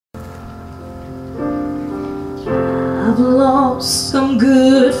I've lost some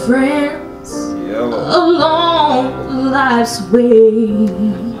good friends along life's way,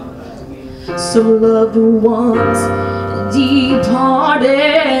 some loved ones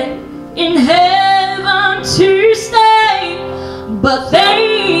departed in heaven to stay. But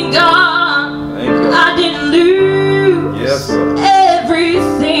thank God I didn't lose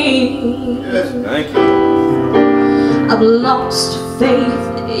everything. Thank you. I've lost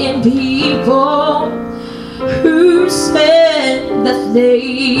faith in people who said that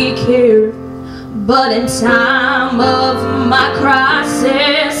they cared, but in time of my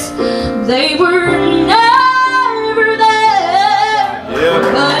crisis they were never there.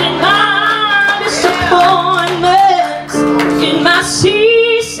 But in my disappointments, in my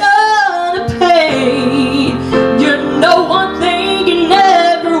season of pain, you know one thing can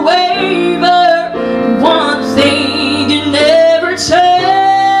never waver, one thing can never change.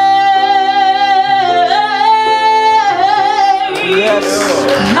 I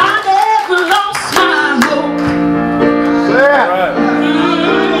never lost my hope.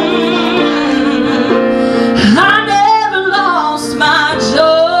 I never lost my joy.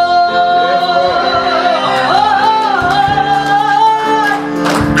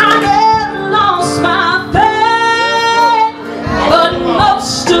 I never lost my faith. But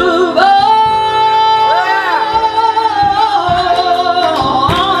most of all,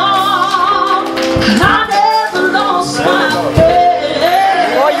 I never lost my faith.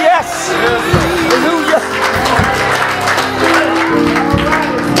 Hallelujah.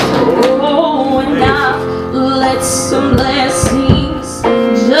 Oh, and I've let some blessings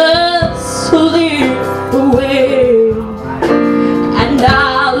just slip away, and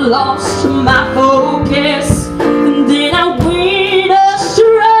I lost my focus, and then I went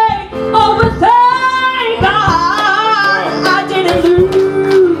astray. Oh, but thank God I didn't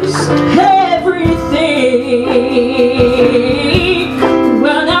lose everything.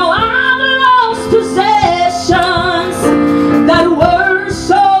 Well, now I've lost possessions that were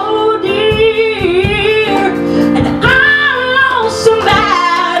so dear, and I lost some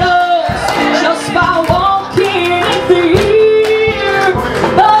battles just by walking in fear.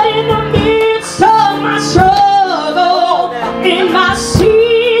 But in the midst of my struggle, in my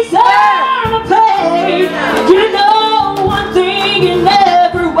season of pain, you know one thing can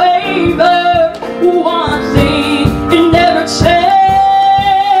never waver, one thing can never change.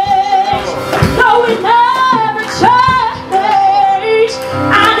 No, it never changed.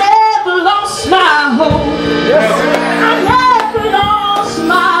 I never lost my hope. I never lost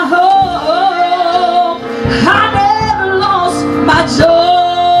my hope. I never lost my joy.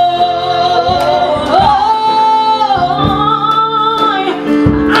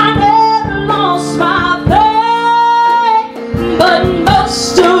 I never lost my faith. But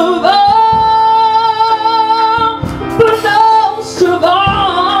most of all,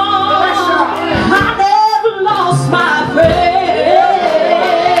 I never lost my faith.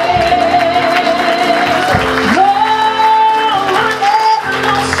 Oh, I never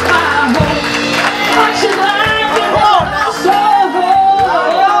lost my hope. Aren't you glad you know my soul?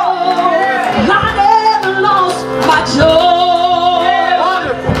 I never lost my joy.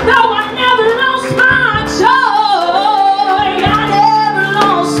 No, I never lost my joy. I never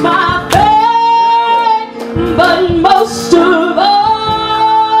lost my faith. But most of all,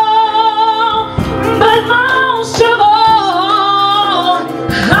 I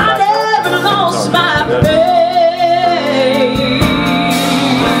never lost my faith.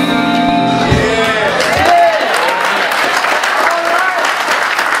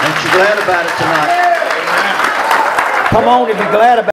 Aren't you glad about it tonight? Come on if you're glad about it.